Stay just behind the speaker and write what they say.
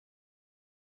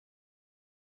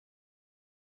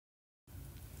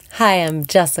Hi, I'm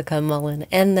Jessica Mullen,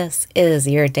 and this is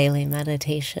your daily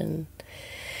meditation.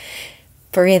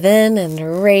 Breathe in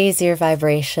and raise your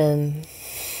vibration.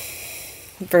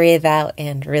 Breathe out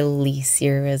and release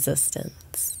your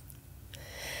resistance.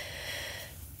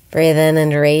 Breathe in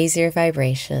and raise your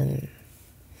vibration.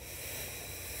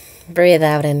 Breathe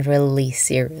out and release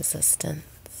your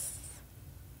resistance.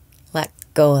 Let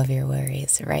go of your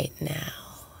worries right now.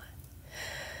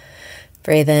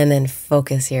 Breathe in and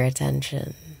focus your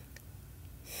attention.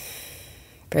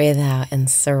 Breathe out and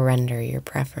surrender your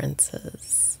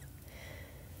preferences.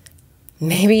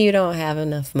 Maybe you don't have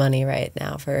enough money right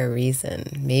now for a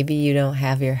reason. Maybe you don't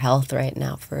have your health right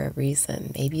now for a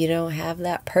reason. Maybe you don't have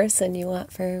that person you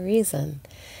want for a reason.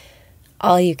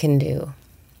 All you can do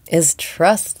is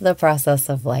trust the process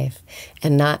of life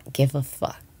and not give a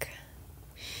fuck.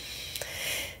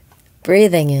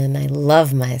 Breathing in, I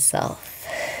love myself.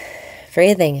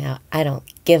 Breathing out, I don't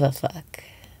give a fuck.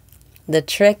 The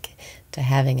trick to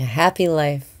having a happy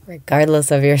life,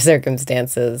 regardless of your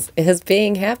circumstances, is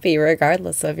being happy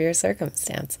regardless of your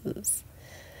circumstances.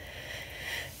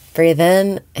 Breathe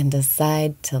in and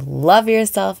decide to love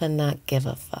yourself and not give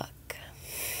a fuck.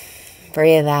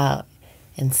 Breathe out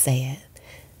and say it.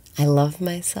 I love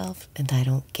myself and I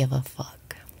don't give a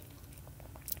fuck.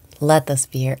 Let this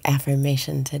be your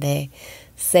affirmation today.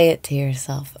 Say it to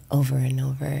yourself over and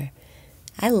over.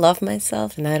 I love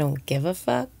myself and I don't give a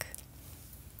fuck,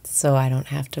 so I don't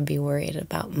have to be worried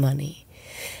about money.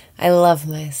 I love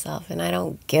myself and I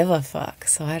don't give a fuck,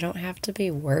 so I don't have to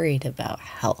be worried about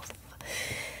health.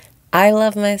 I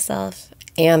love myself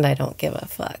and I don't give a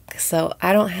fuck, so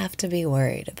I don't have to be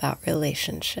worried about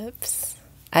relationships.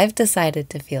 I've decided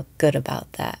to feel good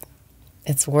about that.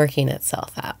 It's working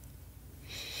itself out.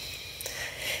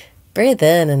 Breathe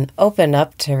in and open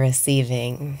up to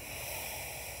receiving.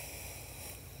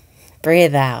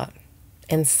 Breathe out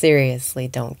and seriously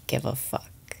don't give a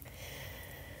fuck.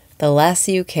 The less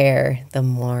you care, the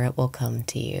more it will come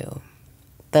to you.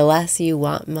 The less you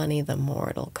want money, the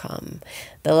more it'll come.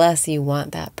 The less you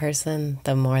want that person,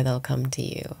 the more they'll come to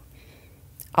you.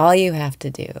 All you have to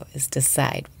do is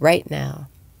decide right now,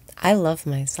 I love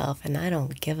myself and I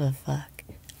don't give a fuck.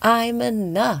 I'm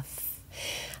enough.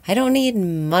 I don't need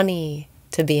money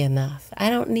to be enough. I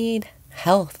don't need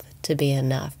health to be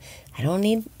enough. I don't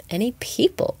need any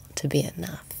people to be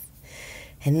enough.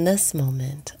 In this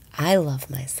moment, I love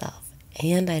myself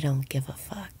and I don't give a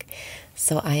fuck.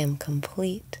 So I am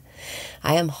complete,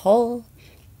 I am whole,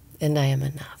 and I am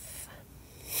enough.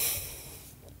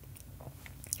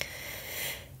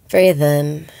 Breathe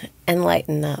in and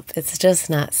lighten up. It's just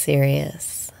not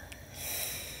serious.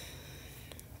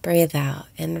 Breathe out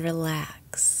and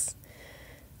relax.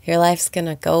 Your life's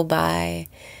gonna go by,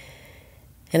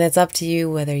 and it's up to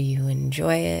you whether you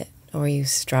enjoy it or you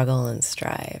struggle and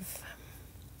strive.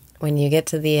 When you get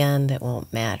to the end, it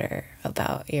won't matter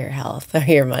about your health or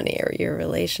your money or your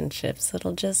relationships.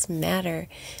 It'll just matter,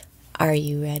 are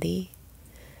you ready?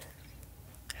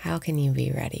 How can you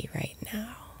be ready right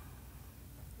now?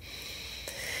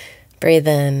 Breathe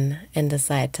in and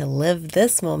decide to live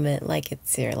this moment like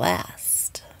it's your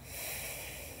last.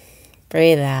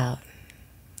 Breathe out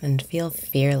and feel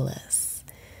fearless.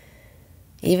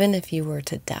 Even if you were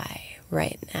to die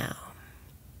right now,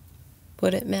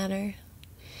 would it matter?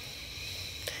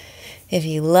 If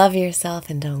you love yourself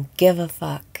and don't give a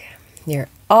fuck, you're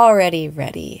already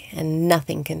ready and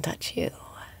nothing can touch you.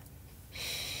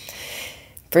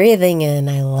 Breathing in,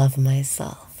 I love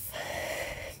myself.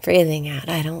 Breathing out,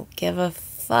 I don't give a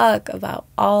fuck about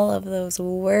all of those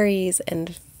worries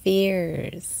and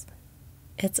fears.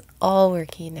 It's all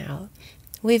working out.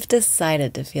 We've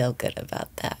decided to feel good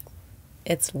about that.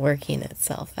 It's working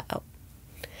itself out.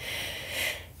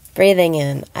 Breathing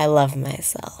in, I love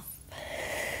myself.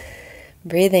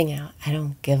 Breathing out, I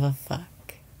don't give a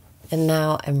fuck. And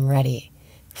now I'm ready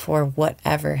for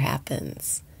whatever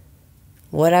happens.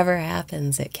 Whatever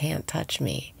happens, it can't touch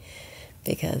me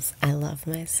because I love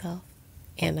myself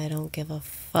and I don't give a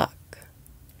fuck.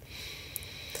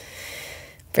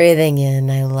 Breathing in,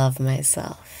 I love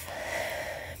myself.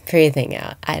 Breathing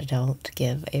out, I don't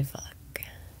give a fuck.